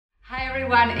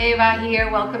everyone, Eva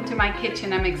here. Welcome to my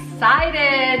kitchen. I'm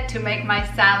excited to make my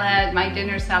salad, my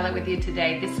dinner salad with you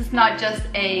today. This is not just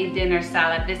a dinner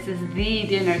salad. This is the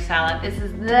dinner salad. This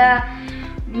is the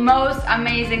most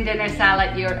amazing dinner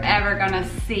salad you're ever gonna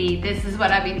see. This is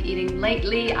what I've been eating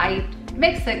lately. I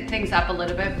mix things up a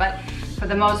little bit, but for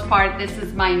the most part, this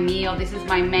is my meal. This is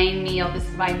my main meal. This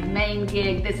is my main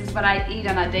gig. This is what I eat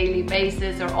on a daily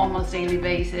basis or almost daily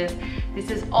basis. This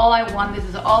is all I want. This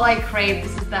is all I crave.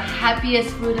 This is the happiest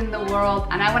food in the world.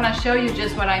 And I wanna show you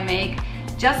just what I make,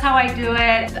 just how I do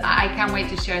it. I can't wait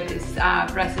to share this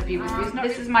recipe with you.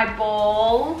 This is my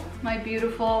bowl, my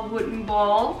beautiful wooden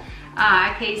bowl.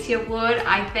 Acacia wood.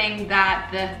 I think that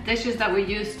the dishes that we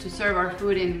use to serve our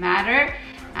food in matter,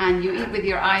 and you eat with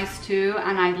your eyes too,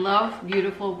 and I love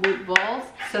beautiful wood bowls.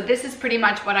 So this is pretty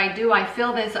much what I do. I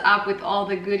fill this up with all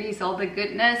the goodies, all the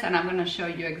goodness, and I'm gonna show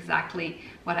you exactly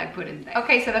what I put in there.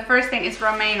 Okay, so the first thing is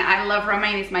romaine. I love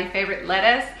romaine. It's my favorite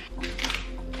lettuce.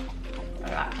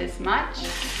 About this much.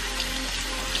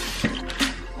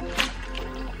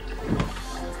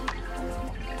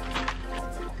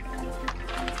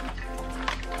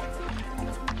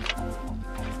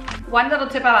 One little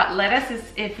tip about lettuce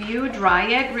is if you dry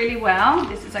it really well,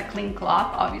 this is a clean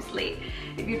cloth obviously,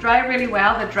 if you dry it really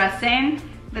well, the dressing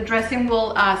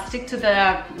will stick to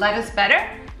the lettuce better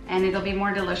and it'll be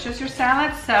more delicious, your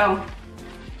salad. So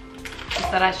just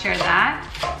thought I'd share that.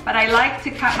 But I like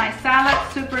to cut my salad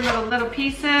super little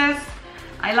pieces.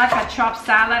 I like a chopped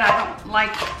salad. I don't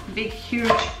like big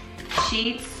huge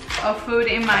sheets of food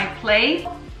in my plate.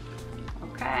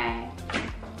 Okay.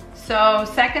 So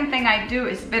second thing I do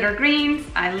is bitter greens.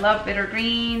 I love bitter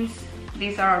greens.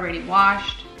 These are already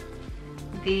washed.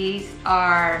 These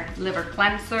are liver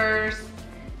cleansers.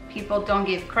 People don't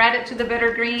give credit to the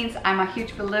bitter greens. I'm a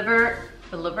huge believer,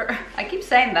 I keep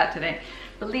saying that today,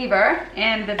 believer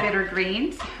in the bitter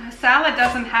greens. A salad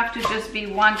doesn't have to just be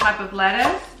one type of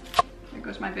lettuce. There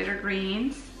goes my bitter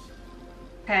greens.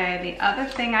 Okay, the other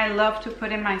thing I love to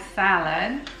put in my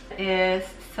salad is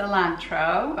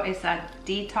cilantro. It's a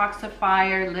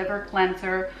detoxifier, liver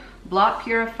cleanser, blood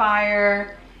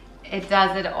purifier. It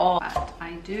does it all.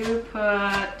 I do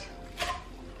put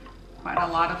quite a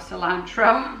lot of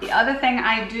cilantro. The other thing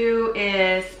I do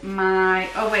is my,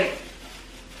 oh wait,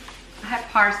 I have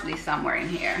parsley somewhere in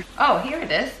here. Oh, here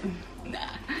it is.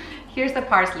 Here's the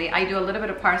parsley. I do a little bit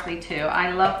of parsley too.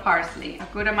 I love parsley. A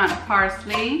good amount of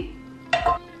parsley.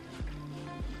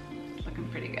 Looking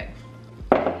pretty good.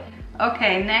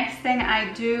 Okay, next thing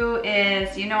I do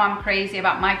is, you know I'm crazy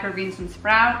about microgreens and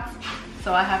sprouts.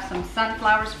 So I have some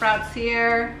sunflower sprouts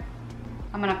here.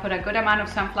 I'm gonna put a good amount of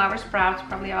sunflower sprouts,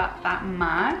 probably about that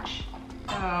much.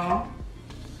 So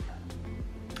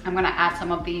I'm gonna add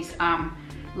some of these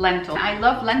lentils. I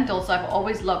love lentils. I've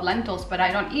always loved lentils, but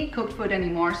I don't eat cooked food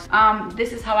anymore.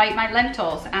 This is how I eat my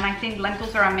lentils, and I think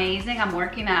lentils are amazing. I'm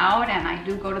working out and I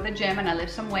do go to the gym and I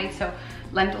lift some weight, so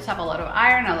lentils have a lot of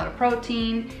iron, a lot of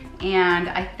protein, and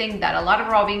I think that a lot of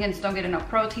raw vegans don't get enough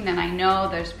protein, and I know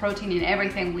there's protein in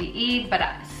everything we eat, but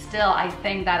still I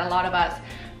think that a lot of us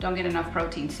don't get enough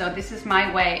protein. So this is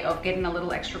my way of getting a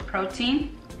little extra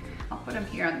protein. I'll put them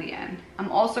here on the end.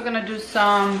 I'm also gonna do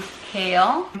some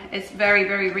kale. It's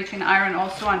very rich in iron,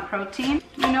 also on protein.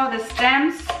 You know, the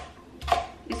stems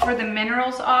is where the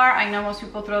minerals are. I know most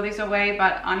people throw these away,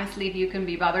 but honestly, if you can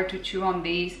be bothered to chew on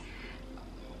these,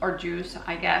 or juice,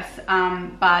 I guess.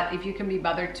 But if you can be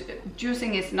bothered to,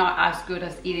 juicing is not as good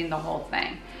as eating the whole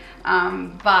thing.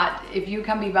 But if you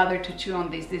can be bothered to chew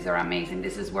on these are amazing.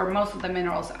 This is where most of the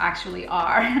minerals actually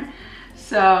are.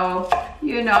 So,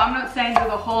 you know, I'm not saying do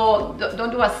the whole, don't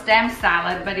do a stem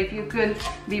salad, but if you could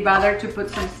be bothered to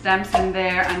put some stems in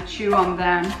there and chew on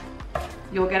them,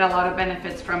 you'll get a lot of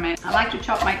benefits from it. I like to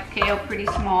chop my kale pretty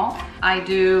small. I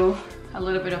do a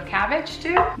little bit of cabbage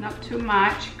too, not too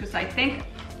much, because I think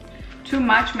too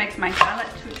much makes my salad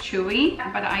too chewy,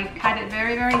 but I cut it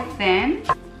very thin.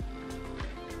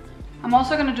 I'm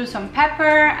also gonna do some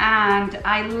pepper, and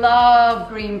I love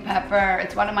green pepper.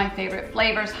 It's one of my favorite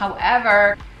flavors.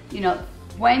 However, you know,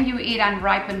 when you eat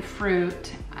unripened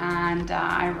fruit, and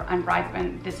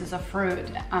unripened, this is a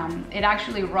fruit, it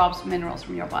actually robs minerals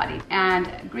from your body.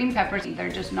 And green peppers,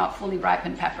 they're just not fully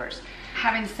ripened peppers.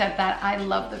 Having said that, I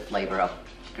love the flavor of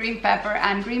green pepper,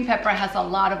 and green pepper has a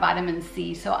lot of vitamin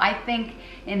C. So I think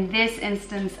in this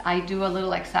instance, I do a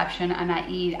little exception and I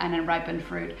eat an unripened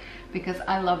fruit because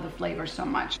I love the flavor so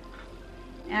much.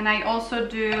 And I also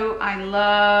do, I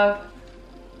love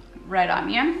red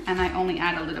onion, and I only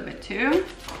add a little bit too.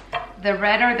 The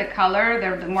redder the color,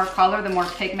 the more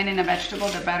pigment in a vegetable,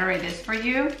 the better it is for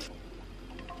you.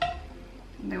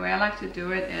 The way I like to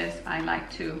do it is I like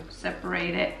to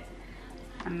separate it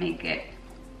and make it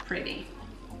pretty.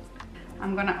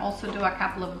 I'm gonna also do a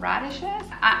couple of radishes.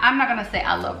 I'm not gonna say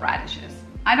I love radishes.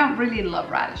 I don't really love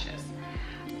radishes.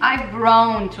 I've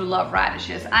grown to love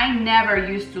radishes. I never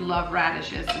used to love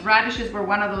radishes. Radishes were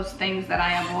one of those things that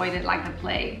I avoided like the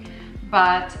plague,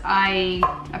 but I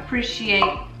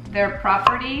appreciate their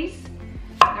properties.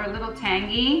 They're a little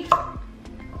tangy,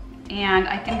 and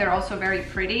I think they're also very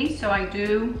pretty, so I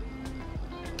do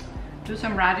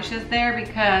some radishes there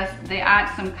because they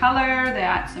add some color, they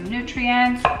add some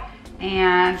nutrients,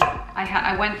 and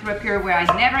I went through a period where I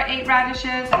never ate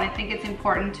radishes, and I think it's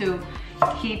important to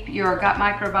keep your gut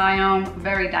microbiome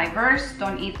very diverse.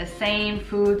 Don't eat the same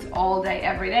foods all day,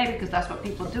 every day, because that's what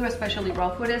people do, especially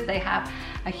raw foodies. They have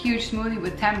a huge smoothie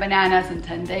with 10 bananas and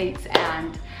 10 dates,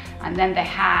 and then they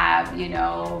have, you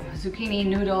know, zucchini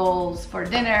noodles for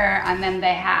dinner, and then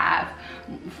they have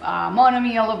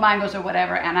mono-meal of mangoes or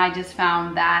whatever. And I just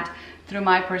found that through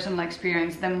my personal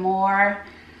experience, the more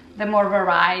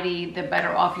variety, the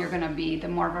better off you're gonna be. The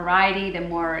more variety, the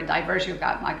more diverse your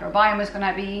gut microbiome is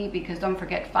gonna be, because don't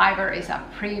forget, fiber is a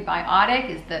prebiotic,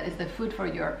 is the food for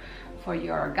your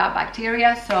gut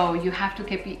bacteria, so you have to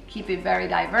keep it very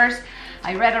diverse.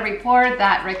 I read a report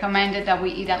that recommended that we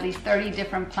eat at least 30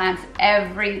 different plants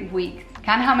every week.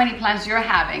 Count how many plants you're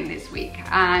having this week,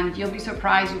 and you'll be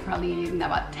surprised you're probably eating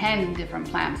about 10 different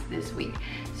plants this week.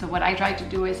 So what I try to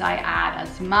do is I add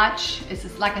as much, it's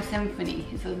just like a symphony,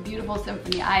 it's a beautiful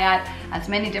symphony. I add as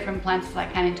many different plants as I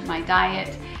can into my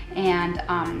diet, and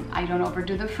I don't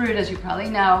overdo the fruit, as you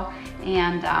probably know.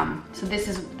 And so this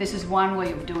is one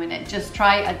way of doing it. Just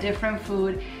try a different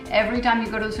food. Every time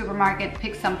you go to the supermarket,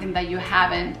 pick something that you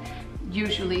haven't,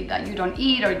 usually that you don't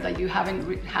eat or that you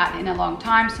haven't had in a long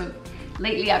time. So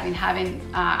lately I've been having,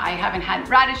 I haven't had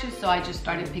radishes, so I just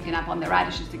started picking up on the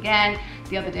radishes again.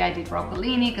 The other day I did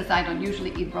broccolini, because I don't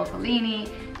usually eat broccolini.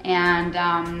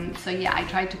 And so yeah, I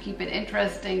try to keep it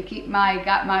interesting, keep my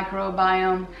gut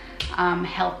microbiome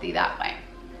healthy that way.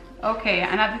 Okay,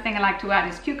 another thing I like to add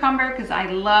is cucumber, because I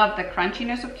love the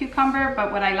crunchiness of cucumber,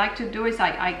 but what I like to do is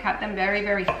I cut them very,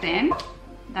 very thin.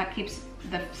 That keeps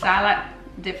the salad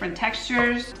different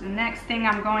textures. The next thing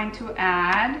I'm going to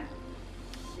add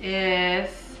is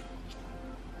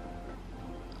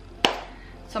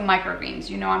some microgreens.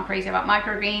 You know I'm crazy about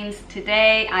microgreens.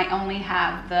 Today I only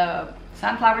have the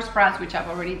sunflower sprouts, which I've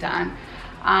already done.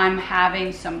 I'm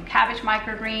having some cabbage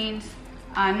microgreens.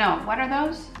 No, what are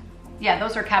those? Yeah,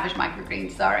 those are cabbage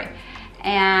microgreens, sorry.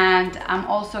 And I'm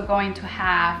also going to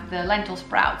have the lentil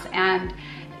sprouts. And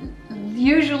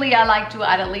usually I like to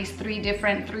add at least 3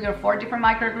 or 4 different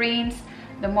microgreens.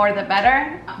 The more the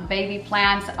better. Baby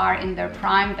plants are in their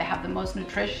prime. They have the most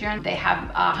nutrition. They have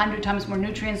 100 times more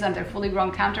nutrients than their fully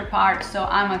grown counterparts. So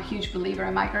I'm a huge believer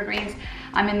in microgreens.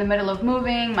 I'm in the middle of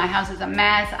moving. My house is a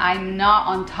mess. I'm not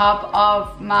on top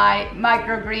of my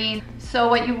microgreen. So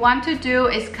what you want to do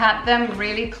is cut them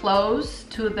really close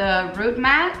to the root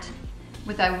mat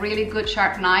with a really good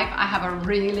sharp knife. I have a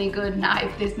really good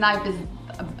knife. This knife is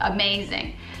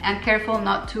amazing. And careful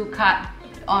not to cut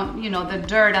on, you know, the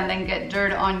dirt and then get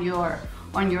dirt on your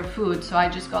food. So I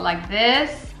just go like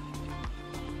this.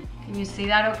 Can you see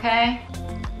that okay?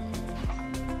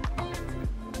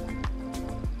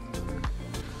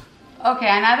 Okay,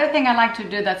 another thing I like to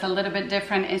do that's a little bit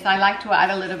different is I like to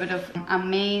add a little bit of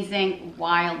amazing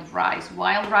wild rice.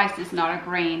 Wild rice is not a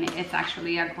grain, it's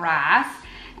actually a grass,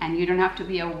 and you don't have to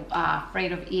be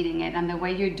afraid of eating it. And the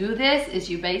way you do this is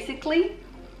you basically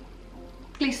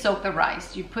soak the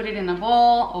rice. You put it in a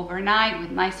bowl overnight with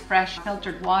nice fresh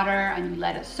filtered water, and you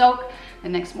let it soak. The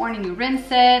next morning you rinse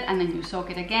it, and then you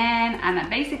soak it again. And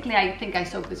basically I think I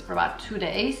soaked this for about 2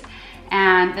 days,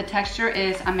 and the texture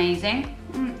is amazing.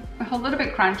 It's a little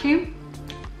bit crunchy,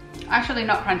 actually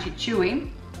not crunchy, chewy,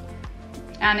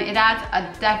 and it adds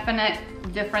a definite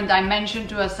different dimension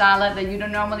to a salad that you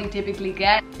don't normally typically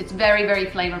get. It's very, very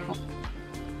flavorful.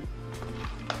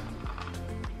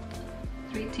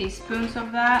 3 teaspoons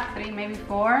of that, 3, maybe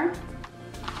 4.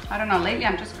 I don't know, lately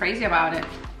I'm just crazy about it.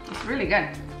 It's really good.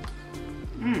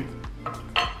 It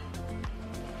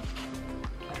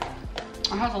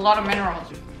has a lot of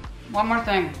minerals. One more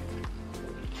thing.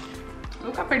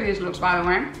 Look how pretty this looks, by the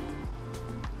way.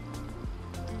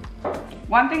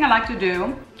 One thing I like to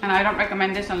do, and I don't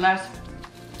recommend this unless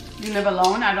you live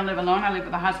alone. I don't live alone, I live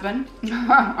with a husband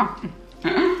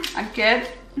and kids.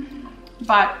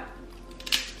 But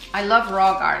I love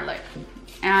raw garlic.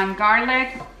 And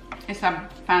garlic is a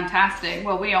fantastic,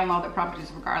 well, we all know the properties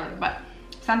of garlic, but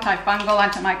it's antifungal,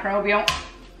 antimicrobial.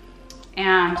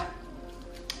 And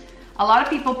a lot of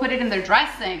people put it in their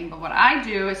dressing, but what I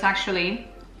do is actually,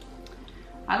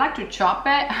 I like to chop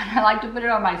it and I like to put it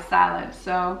on my salad.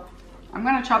 So I'm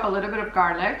gonna chop a little bit of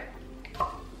garlic.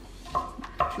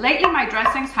 Lately my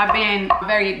dressings have been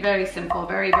very, very simple,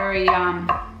 very,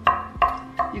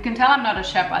 you can tell I'm not a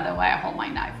chef by the way I hold my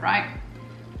knife, right?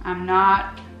 I'm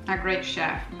not a great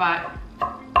chef, but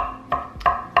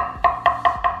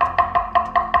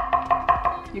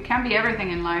you can be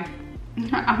everything in life.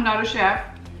 I'm not a chef,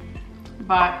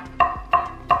 but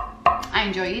I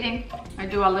enjoy eating. I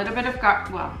do a little bit of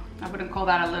well, I wouldn't call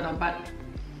that a little, but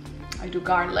I do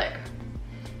garlic.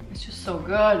 It's just so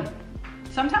good.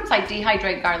 Sometimes I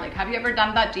dehydrate garlic. Have you ever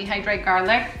done that? Dehydrate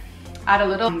garlic? Add a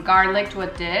little garlic to a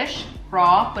dish,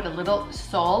 raw, put a little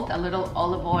salt, a little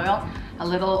olive oil, a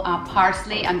little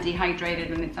parsley, and dehydrate it,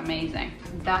 and it's amazing.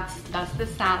 That's the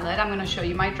salad. I'm gonna show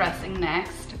you my dressing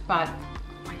next, but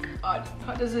oh my God,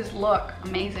 how does this look?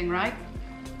 Amazing, right?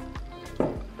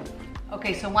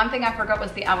 Okay, so one thing I forgot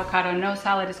was the avocado. No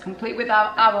salad is complete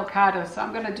without avocado, so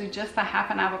I'm gonna do just a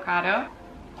half an avocado.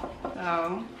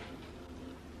 So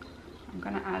I'm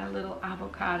gonna add a little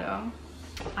avocado.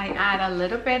 I add a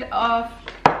little bit of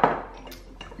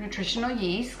nutritional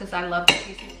yeast because I love the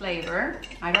cheesy flavor.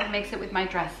 I don't mix it with my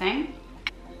dressing.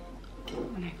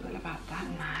 And I put about that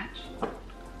much.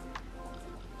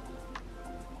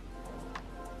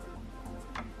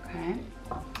 Okay.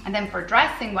 And then for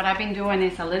dressing, what I've been doing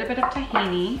is a little bit of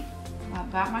tahini.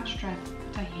 About that much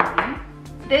tahini.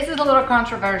 This is a little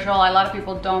controversial. A lot of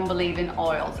people don't believe in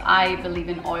oils. I believe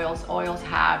in oils. Oils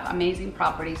have amazing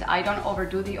properties. I don't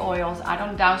overdo the oils. I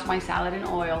don't douse my salad in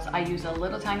oils. I use a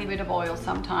little tiny bit of oil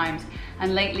sometimes.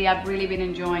 And lately I've really been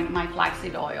enjoying my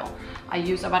flaxseed oil. I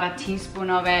use about a teaspoon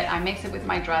of it. I mix it with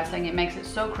my dressing. It makes it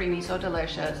so creamy, so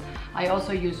delicious. I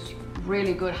also use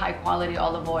really good high quality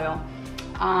olive oil.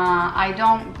 I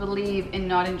don't believe in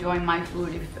not enjoying my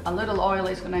food. If a little oil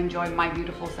is going to enjoy my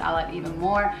beautiful salad even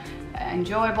more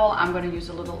enjoyable, I'm going to use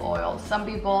a little oil. Some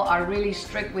people are really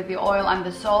strict with the oil and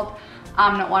the salt.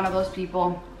 I'm not one of those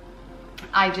people.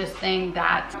 I just think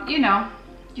that, you know,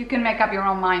 you can make up your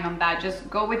own mind on that. Just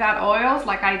go without oils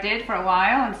like I did for a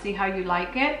while and see how you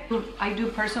like it. I do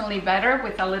personally better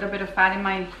with a little bit of fat in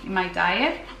my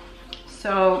diet.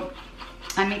 So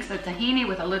I mix the tahini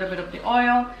with a little bit of the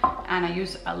oil, and I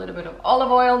use a little bit of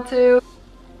olive oil too.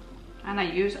 And I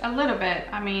use a little bit,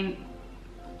 I mean,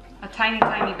 a tiny,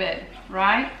 tiny bit,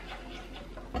 right?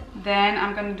 Then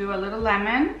I'm gonna do a little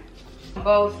lemon,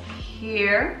 both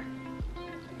here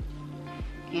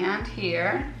and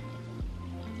here.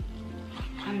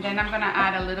 And then I'm gonna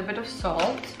add a little bit of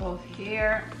salt, both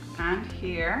here and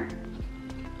here.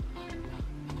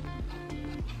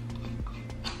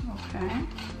 Okay.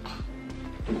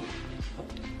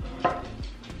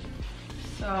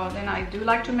 So then I do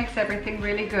like to mix everything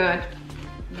really good.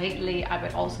 Lately,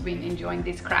 I've also been enjoying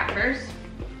these crackers,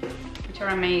 which are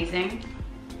amazing.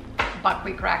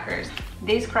 Buckwheat crackers.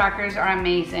 These crackers are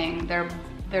amazing.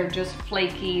 They're just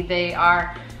flaky.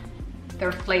 They're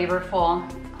flavorful.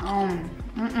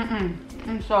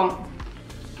 And so,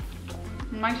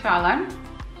 in my salad,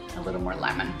 a little more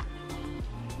lemon.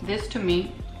 This to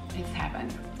me is heaven.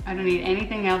 I don't need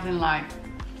anything else in life.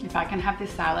 If I can have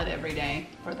this salad every day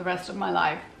for the rest of my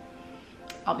life,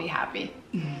 I'll be happy.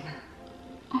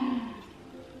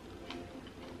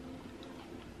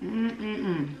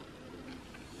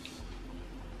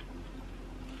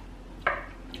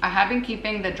 I have been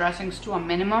keeping the dressings to a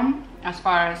minimum as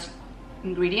far as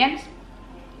ingredients.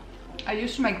 I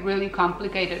used to make really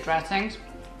complicated dressings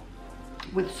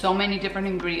with so many different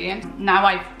ingredients. Now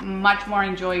I much more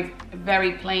enjoy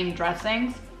very plain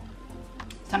dressings.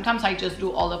 Sometimes I just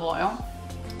do olive oil,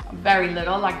 very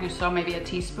little, like you saw, maybe a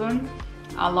teaspoon,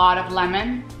 a lot of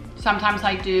lemon. Sometimes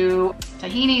I do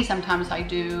tahini, sometimes I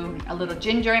do a little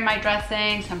ginger in my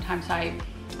dressing. Sometimes I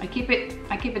keep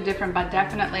it different, but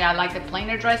definitely I like the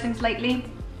plainer dressings lately.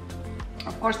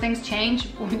 Of course, things change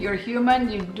when you're human.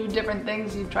 You do different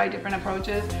things, you try different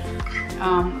approaches.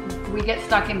 We get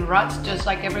stuck in ruts just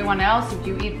like everyone else. If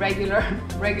you eat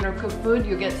regular cooked food,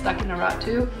 you get stuck in a rut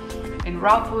too. In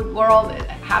raw food world, it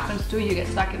happens too. You get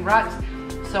stuck in ruts.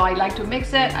 So I like to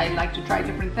mix it. I like to try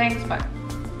different things, but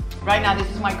right now this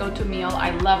is my go-to meal.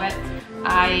 I love it.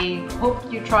 I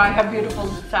hope you try a beautiful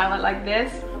salad like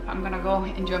this. I'm gonna go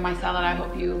enjoy my salad. I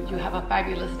hope you have a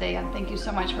fabulous day, and thank you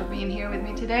so much for being here with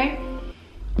me today.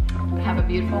 Have a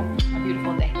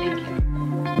beautiful day.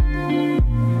 Thank you.